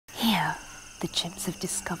the chimps have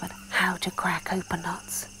discovered how to crack open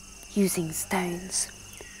nuts using stones.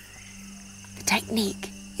 The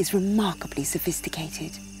technique is remarkably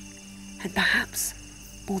sophisticated, and perhaps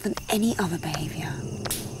more than any other behaviour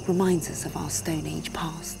reminds us of our Stone Age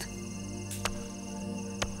past.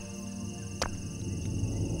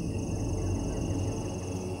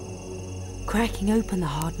 Cracking open the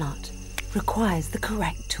hard nut requires the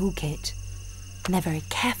correct toolkit, and they're very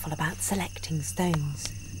careful about selecting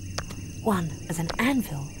stones. One as an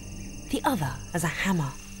anvil, the other as a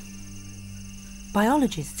hammer.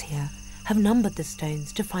 Biologists here have numbered the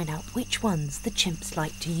stones to find out which ones the chimps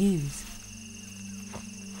like to use.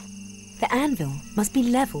 The anvil must be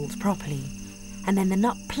levelled properly, and then the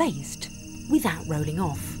nut placed without rolling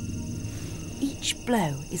off. Each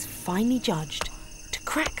blow is finely judged to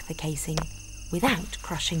crack the casing without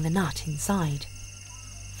crushing the nut inside.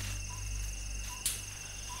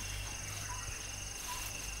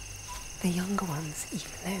 The younger ones,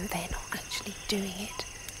 even though they're not actually doing it,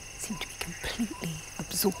 seem to be completely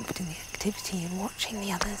absorbed in the activity and watching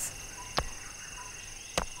the others.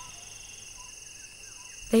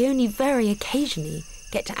 They only very occasionally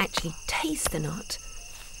get to actually taste the nut.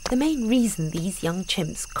 The main reason these young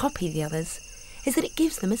chimps copy the others is that it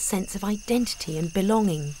gives them a sense of identity and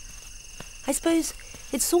belonging. I suppose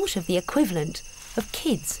it's sort of the equivalent of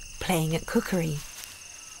kids playing at cookery.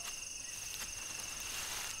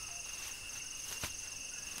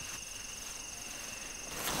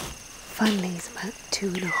 Finally, he's about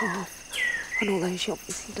 2.5, and although she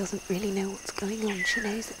obviously doesn't really know what's going on, she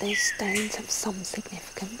knows that those stones have some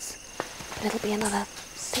significance. But it'll be another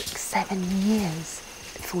 6-7 years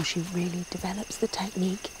before she really develops the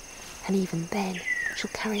technique, and even then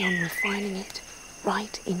she'll carry on refining it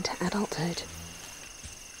right into adulthood.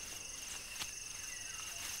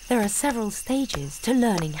 There are several stages to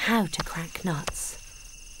learning how to crack nuts.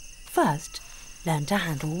 First, learn to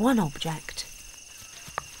handle one object.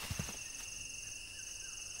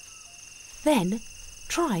 Then,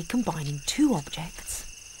 try combining two objects.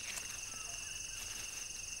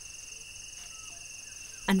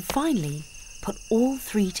 And finally, put all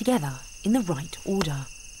three together in the right order.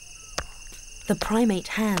 The primate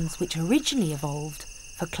hands which originally evolved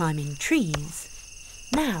for climbing trees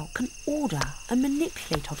now can order and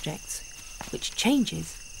manipulate objects, which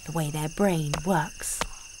changes the way their brain works.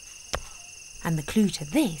 And the clue to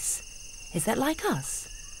this is that, like us,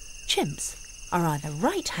 chimps are either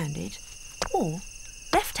right-handed or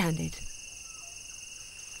left-handed.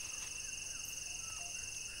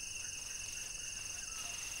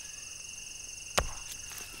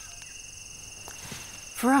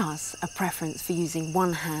 For us, a preference for using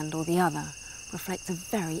one hand or the other reflects a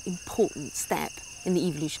very important step in the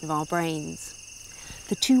evolution of our brains.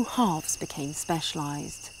 The two halves became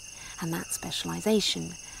specialised, and that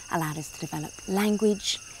specialisation allowed us to develop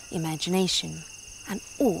language, imagination, and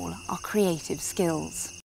all our creative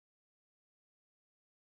skills.